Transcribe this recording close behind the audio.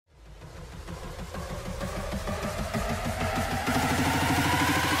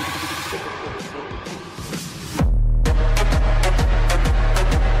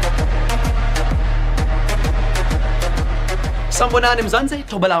Sanibonani Mzansi,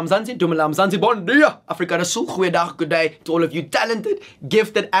 Thobela Mzansi, Dumela Mzansi, bon dia, Afrikaner Sul, goeiedag, good day to all of you talented,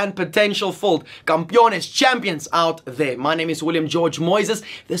 gifted and potential filled kampiones, champions out there. My name is William George Moyses.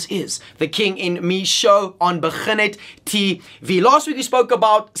 This is the King in Me Show on Beginet-Day. Last week we spoke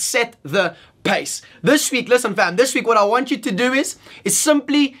about set the pace. This week, listen fam, this week what I want you to do is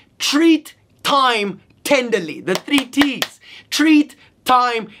simply treat time tenderly. The 3 T's. Treat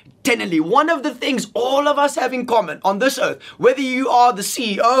time tenderly. One of the things all of us have in common on this earth, whether you are the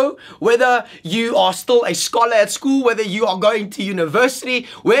CEO, whether you are still a scholar at school, whether you are going to university,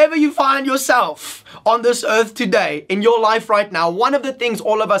 wherever you find yourself on this earth today, in your life right now, one of the things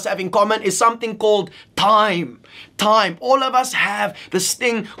all of us have in common is something called time. Time. All of us have this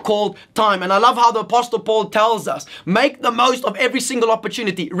thing called time. And I love how the Apostle Paul tells us, make the most of every single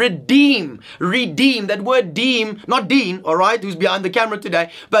opportunity. Redeem. Redeem. That word deem, not Dean, all right, who's behind the camera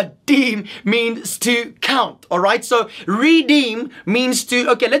today, but deem means to count, all right? So redeem means to,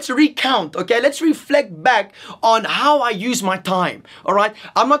 okay, let's recount, okay? Let's reflect back on how I use my time, all right?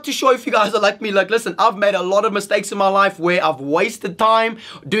 I'm not too sure if you guys are like me. Like, listen, I've made a lot of mistakes in my life where I've wasted time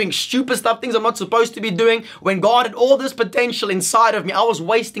doing stupid stuff, things I'm not supposed to be doing. When God had all this potential inside of me, I was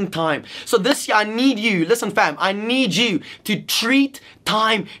wasting time. So this year, I need you, listen fam, I need you to treat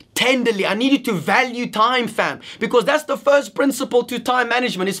time tenderly. I need you to value time, fam, because that's the first principle to time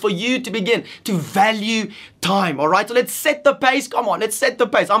management, is for you to begin to value time, all right? So let's set the pace. Come on, let's set the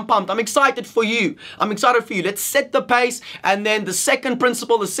pace. I'm pumped. I'm excited for you. I'm excited for you. Let's set the pace. And then the second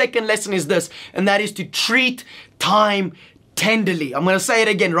principle, the second lesson is this, and that is to treat time tenderly. I'm going to say it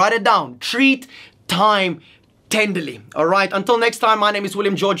again. Write it down. Treat time tenderly. All right. Until next time, my name is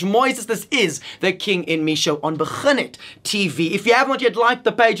William George Moyses. This is the King in Me Show on Beginet-Day. If you have not yet liked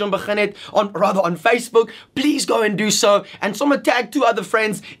the page on Beginet, on Facebook, please go and do so. And so I'm gonna tag 2 other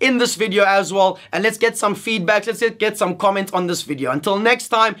friends in this video as well. And let's get some feedback. Let's get some comments on this video. Until next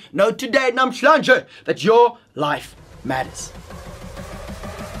time, know today, namhlanje, that your life matters.